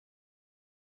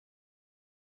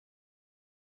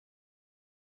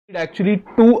Actually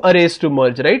two arrays to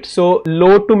merge, right? So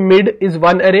low to mid is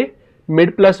one array,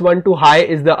 mid plus 1 to high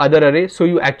is the other array. So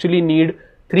you actually need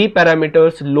three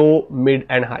parameters: low, mid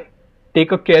and high.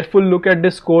 Take a careful look at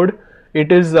this code.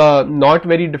 It is not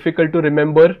very difficult to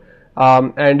remember,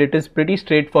 and it is pretty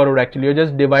straightforward. Actually, you're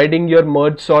just dividing your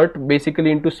merge sort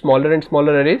basically into smaller and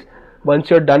smaller arrays. Once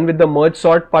you're done with the merge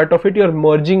sort part of it, you're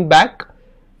merging back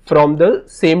from the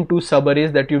same two sub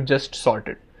arrays that you've just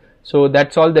sorted. So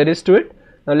that's all there is to it.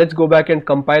 Now let's go back and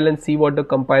compile and see what the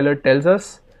compiler tells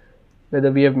us,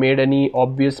 whether we have made any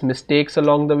obvious mistakes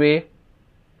along the way.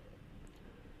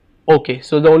 Okay,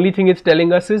 so the only thing it's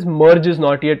telling us is merge is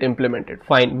not yet implemented.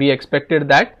 Fine, we expected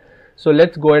that. So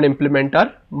let's go and implement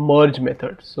our merge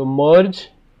method. So merge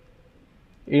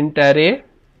int array,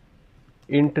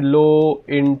 int low,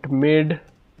 int mid,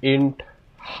 int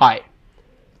high.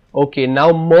 Okay,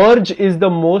 now merge is the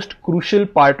most crucial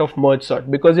part of merge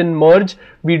sort, because in merge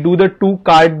we do the two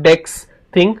card decks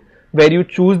thing where you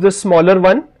choose the smaller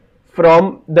one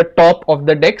from the top of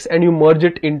the decks and you merge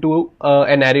it into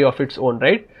an array of its own,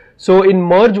 right? So in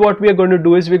merge what we are going to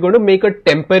do is we're going to make a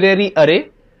temporary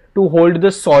array to hold the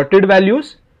sorted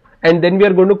values, and then we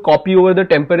are going to copy over the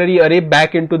temporary array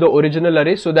back into the original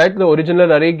array so that the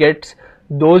original array gets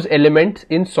those elements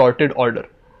in sorted order.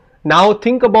 Now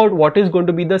think about what is going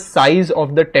to be the size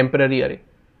of the temporary array.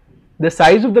 The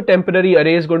size of the temporary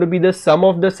array is going to be the sum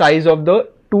of the size of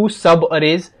the two sub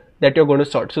arrays that you're going to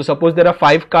sort. So suppose there are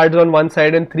 5 cards on one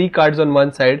side and 3 cards on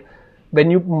one side.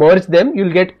 When you merge them,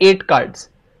 you'll get 8 cards.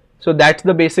 So that's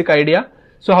the basic idea.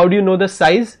 So how do you know the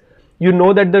size? You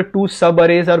know that the two sub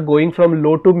arrays are going from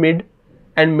low to mid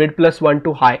and mid plus 1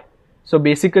 to high. So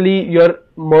basically your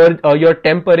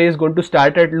temp array is going to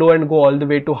start at low and go all the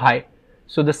way to high.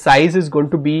 So the size is going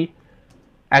to be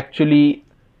actually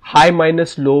high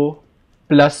minus low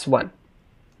plus 1.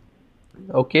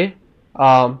 Okay,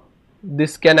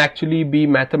 this can actually be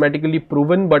mathematically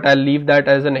proven, but I'll leave that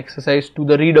as an exercise to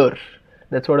the reader.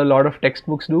 That's what a lot of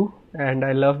textbooks do, and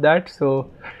I love that. So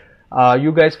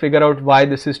you guys figure out why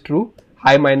this is true.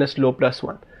 High minus low plus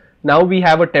 1. Now we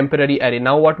have a temporary array.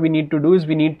 Now what we need to do is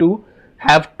we need to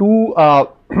have two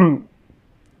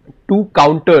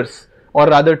counters, or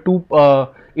rather two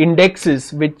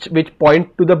indexes which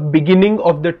point to the beginning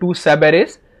of the two sub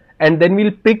arrays, and then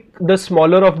we'll pick the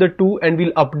smaller of the two and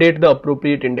we'll update the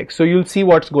appropriate index. So you'll see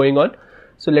what's going on.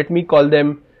 So let me call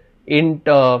them int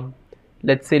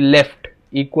let's say left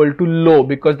equal to low,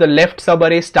 because the left sub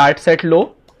array starts at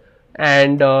low,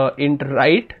 and int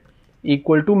right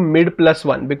equal to mid plus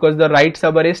 1, because the right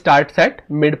sub array starts at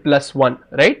mid plus 1,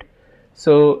 right?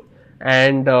 So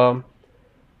and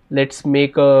let's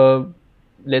make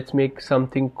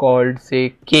something called,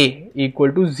 say, k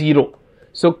equal to 0.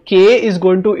 So k is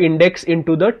going to index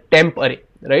into the temp array,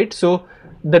 right? So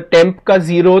the temp ka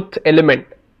 0th element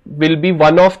will be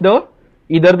one of the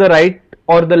either the right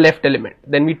or the left element.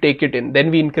 Then we take it in, then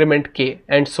we increment k,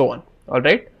 and so on. All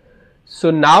right.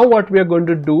 So now what we are going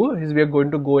to do is we are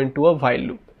going to go into a while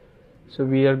loop. So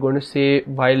we are going to say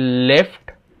while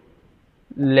left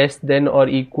less than or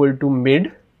equal to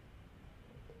mid,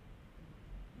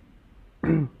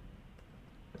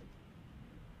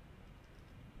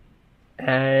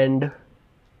 and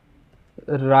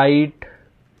right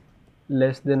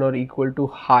less than or equal to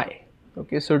high.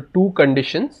 Okay, so two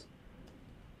conditions.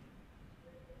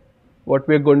 What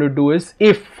we are going to do is,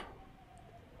 if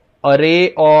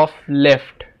array of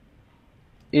left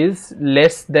is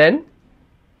less than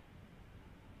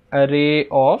array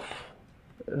of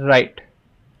right,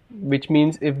 which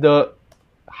means if the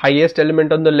highest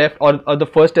element on the left or the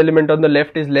first element on the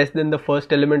left is less than the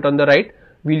first element on the right,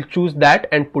 we'll choose that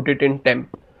and put it in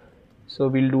temp. So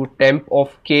we'll do temp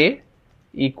of k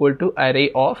equal to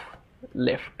array of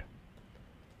left,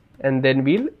 and then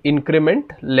we'll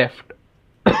increment left.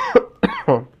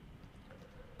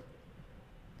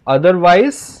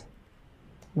 Otherwise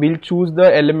we'll choose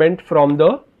the element from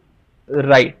the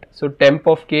right. So temp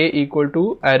of k equal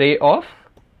to array of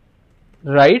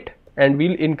right, and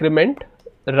we'll increment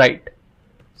right.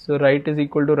 So right is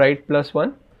equal to right plus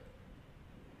 1,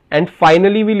 and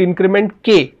finally we'll increment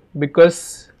k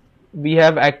because we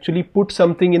have actually put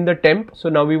something in the temp. So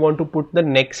now we want to put the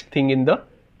next thing in the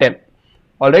temp.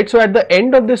 Alright, so at the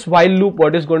end of this while loop,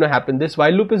 what is going to happen? This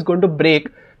while loop is going to break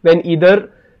when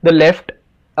either the left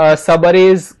sub array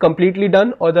is completely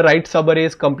done or the right sub array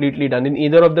is completely done. In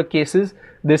either of the cases,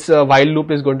 this while loop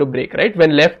is going to break, right?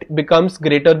 When left becomes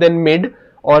greater than mid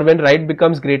or when right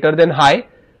becomes greater than high,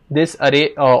 this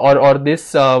array or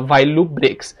this while loop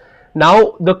breaks.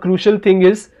 Now the crucial thing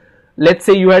is, let's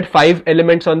say you had 5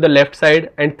 elements on the left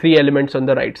side and 3 elements on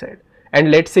the right side,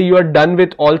 and let's say you are done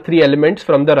with all 3 elements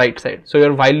from the right side, so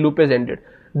your while loop is ended,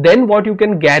 then what you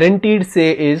can guaranteed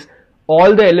say is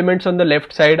all the elements on the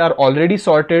left side are already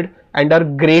sorted and are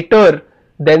greater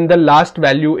than the last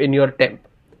value in your temp.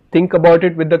 Think about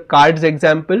it with the cards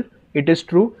example, it is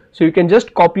true. So you can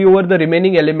just copy over the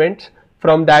remaining elements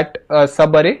from that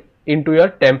subarray into your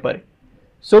temp array.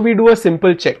 So we do a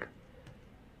simple check.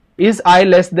 Is I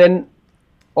less than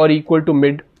or equal to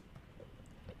mid?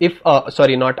 If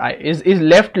sorry, not I, is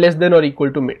left less than or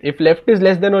equal to mid? If left is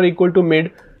less than or equal to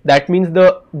mid, that means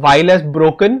the while has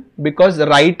broken because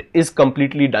right is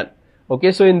completely done.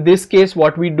 Okay, so in this case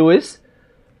what we do is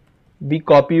we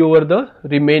copy over the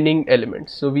remaining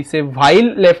elements. So we say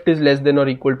while left is less than or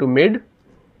equal to mid,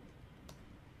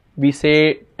 we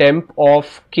say temp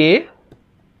of k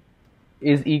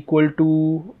is equal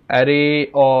to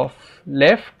array of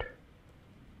left,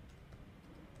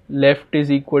 left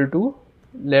is equal to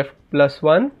left plus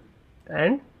 1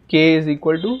 and k is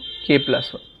equal to k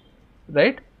plus 1,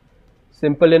 right?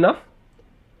 Simple enough.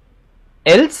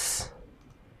 Else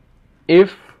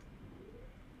if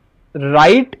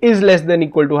right is less than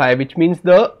equal to high, which means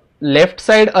the left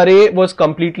side array was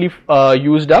completely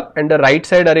used up and the right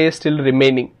side array is still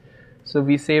remaining. So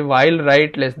we say while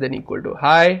right less than equal to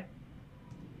high,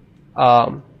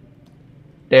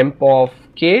 temp of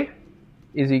k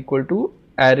is equal to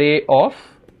array of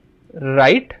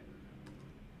right,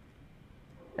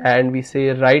 and we say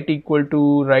right equal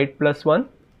to right plus 1,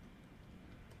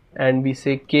 and we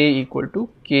say k equal to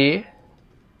k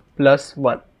plus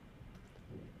 1.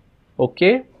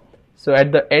 Okay, so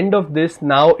at the end of this,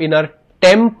 now in our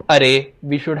temp array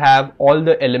we should have all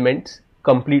the elements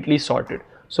completely sorted.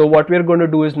 So what we are going to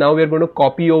do is now we are going to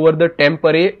copy over the temp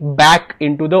array back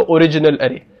into the original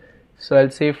array. So I'll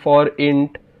say for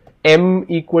int m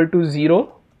equal to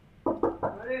 0,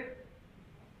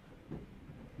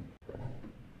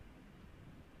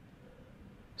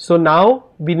 so now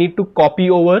we need to copy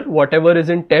over whatever is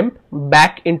in temp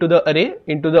back into the array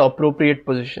into the appropriate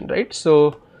position, right?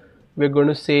 So we're going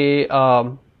to say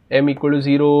m equal to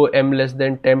 0, m less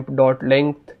than temp dot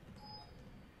length,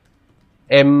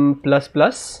 m plus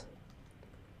plus,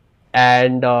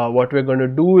 and what we're going to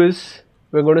do is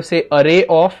we're going to say array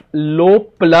of low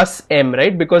plus m,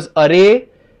 right? Because array,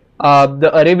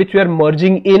 the array which we are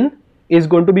merging in is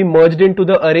going to be merged into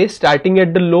the array starting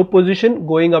at the low position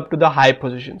going up to the high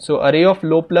position. So array of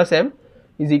low plus m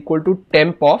is equal to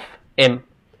temp of m.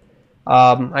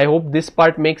 I hope this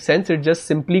part makes sense. It's just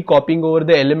simply copying over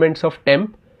the elements of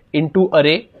temp into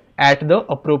array at the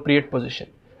appropriate position,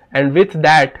 and with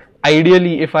that,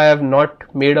 ideally if I have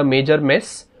not made a major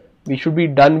mess, we should be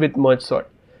done with merge sort.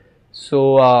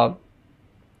 So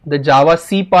the Java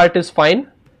C part is fine.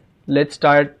 Let's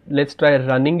try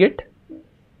running it.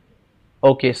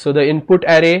 Okay, so the input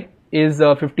array is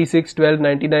 56, 12,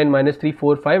 99, minus 3,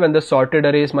 4, 5, and the sorted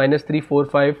array is minus 3, 4,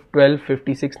 5, 12,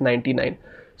 56, 99.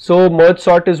 So merge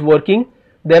sort is working.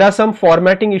 There are some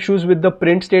formatting issues with the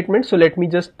print statement, so let me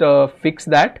just fix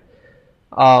that.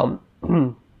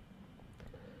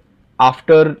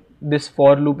 After this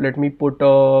for loop, let me put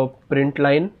a print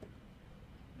line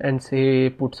and say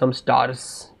put some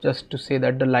stars just to say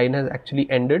that the line has actually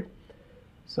ended.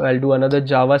 So I'll do another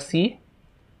Java C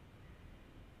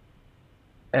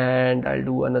and I'll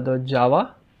do another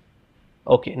Java.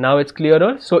 Okay, now it's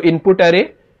clearer. So input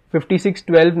array 56,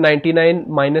 12, 99,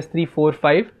 minus 3, 4,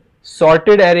 5,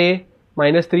 sorted array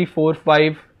minus 3, 4,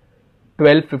 5,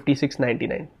 12, 56,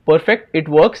 99. Perfect, it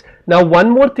works. Now one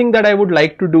more thing that I would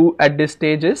like to do at this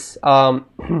stage is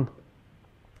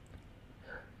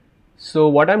so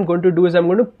what I'm going to do is I'm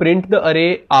going to print the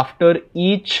array after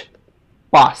each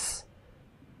pass,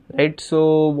 right?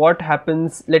 So what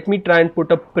happens, let me try and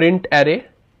put a print array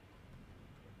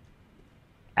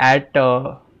at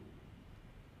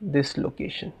this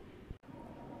location.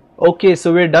 Okay,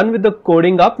 so we're done with the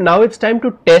coding up. Now it's time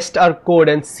to test our code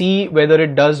and see whether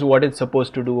it does what it's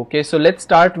supposed to do. Okay, so let's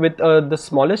start with the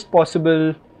smallest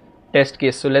possible test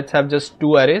case. So let's have just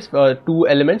two arrays, two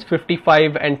elements,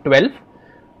 55 and 12.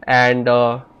 And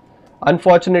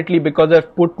unfortunately, because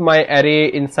I've put my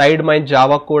array inside my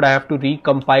Java code, I have to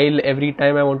recompile every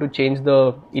time I want to change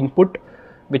the input,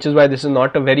 which is why this is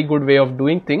not a very good way of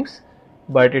doing things,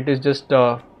 but it is just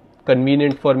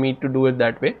convenient for me to do it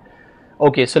that way.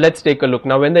 Okay, so let's take a look.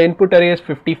 Now when the input array is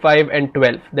 55 and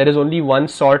 12, there is only one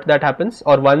sort that happens,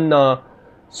 or one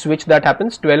switch that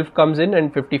happens. 12 comes in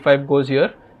and 55 goes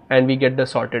here and we get the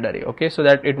sorted array. Okay, so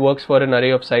that it works for an array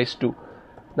of size 2.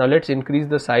 Now let's increase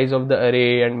the size of the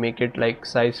array and make it like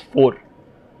size 4.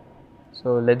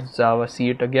 So let's Java see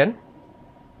it again,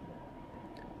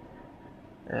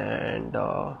 and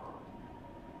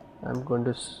I'm going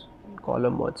to call a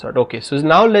merge sort. Okay, so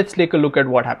now let's take a look at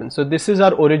what happens. So this is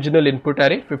our original input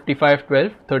array 55,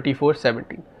 12, 34,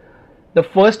 17. The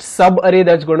first sub array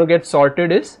that's going to get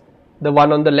sorted is the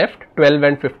one on the left, 12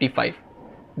 and 55.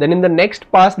 Then in the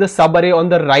next pass, the sub array on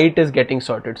the right is getting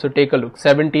sorted. So take a look,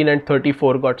 17 and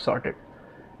 34 got sorted.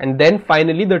 And then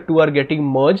finally the two are getting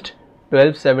merged,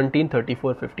 12, 17,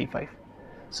 34, 55.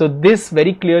 So this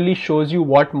very clearly shows you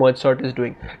what merge sort is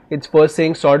doing. It's first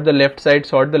saying sort the left side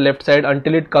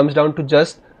until it comes down to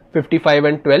just 55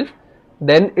 and 12.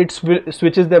 Then it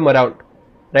switches them around,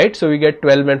 right? So we get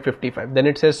 12 and 55. Then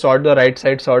it says sort the right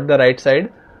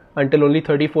side until only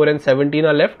 34 and 17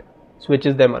 are left,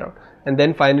 switches them around. And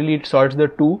then finally it sorts the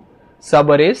two sub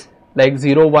arrays like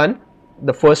 0, 1,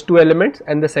 the first two elements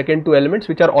and the second two elements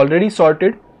which are already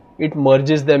sorted. It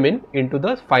merges them into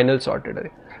the final sorted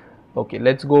array. Okay,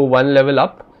 let's go one level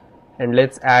up and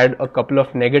let's add a couple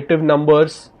of negative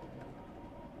numbers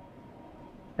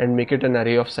and make it an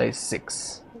array of size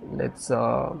 6. Let's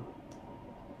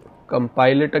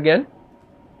compile it again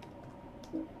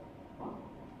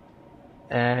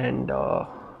and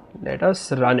let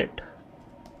us run it.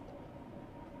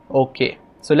 Okay,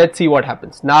 so let's see what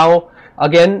happens. Now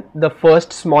again, the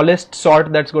first smallest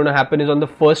sort that's going to happen is on the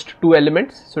first two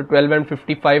elements. So 12 and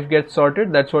 55 get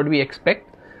sorted. That's what we expect.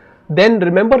 Then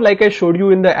remember, like I showed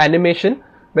you in the animation,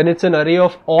 when it's an array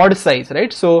of odd size,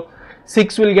 right? So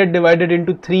 6 will get divided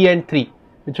into 3 and 3,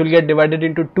 which will get divided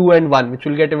into 2 and 1, which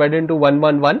will get divided into 1,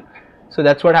 1, 1. So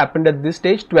that's what happened at this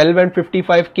stage. 12 and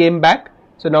 55 came back.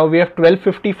 So now we have 12,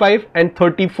 55 and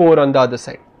 34 on the other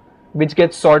side, which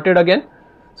gets sorted again.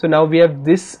 So now we have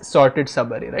this sorted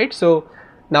subarray, right? So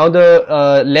now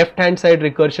the left hand side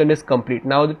recursion is complete.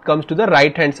 Now it comes to the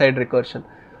right hand side recursion.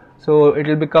 So it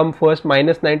will become first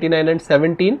minus 99 and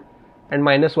 17 and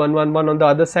minus 111 on the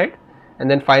other side, and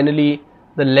then finally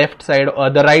the left side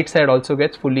or the right side also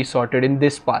gets fully sorted in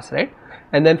this pass, right?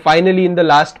 And then finally in the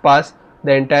last pass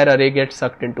the entire array gets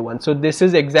sucked into one. So this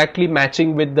is exactly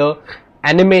matching with the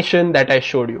animation that I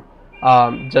showed you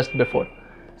just before.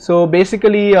 So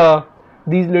basically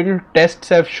these little tests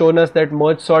have shown us that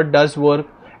merge sort does work,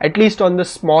 at least on the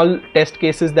small test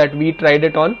cases that we tried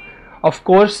it on. Of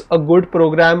course, a good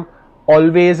program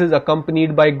always is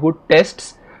accompanied by good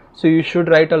tests. So you should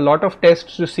write a lot of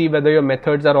tests to see whether your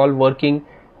methods are all working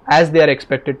as they are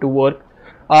expected to work.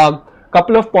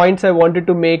 Couple of points I wanted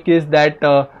to make is that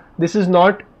this is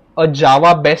not a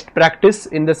Java best practice,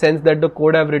 in the sense that the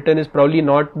code I've written is probably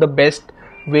not the best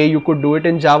way you could do it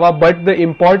in Java, but the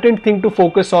important thing to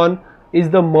focus on is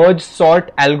the merge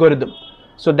sort algorithm.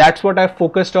 So that's what I've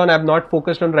focused on. I've not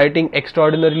focused on writing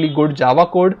extraordinarily good Java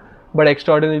code, but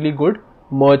extraordinarily good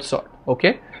merge sort.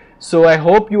 Okay, so I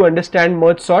hope you understand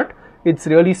merge sort. It's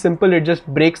really simple. It just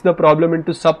breaks the problem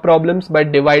into sub problems by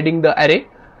dividing the array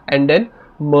and then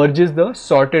merges the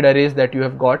sorted arrays that you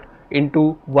have got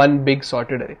into one big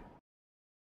sorted array.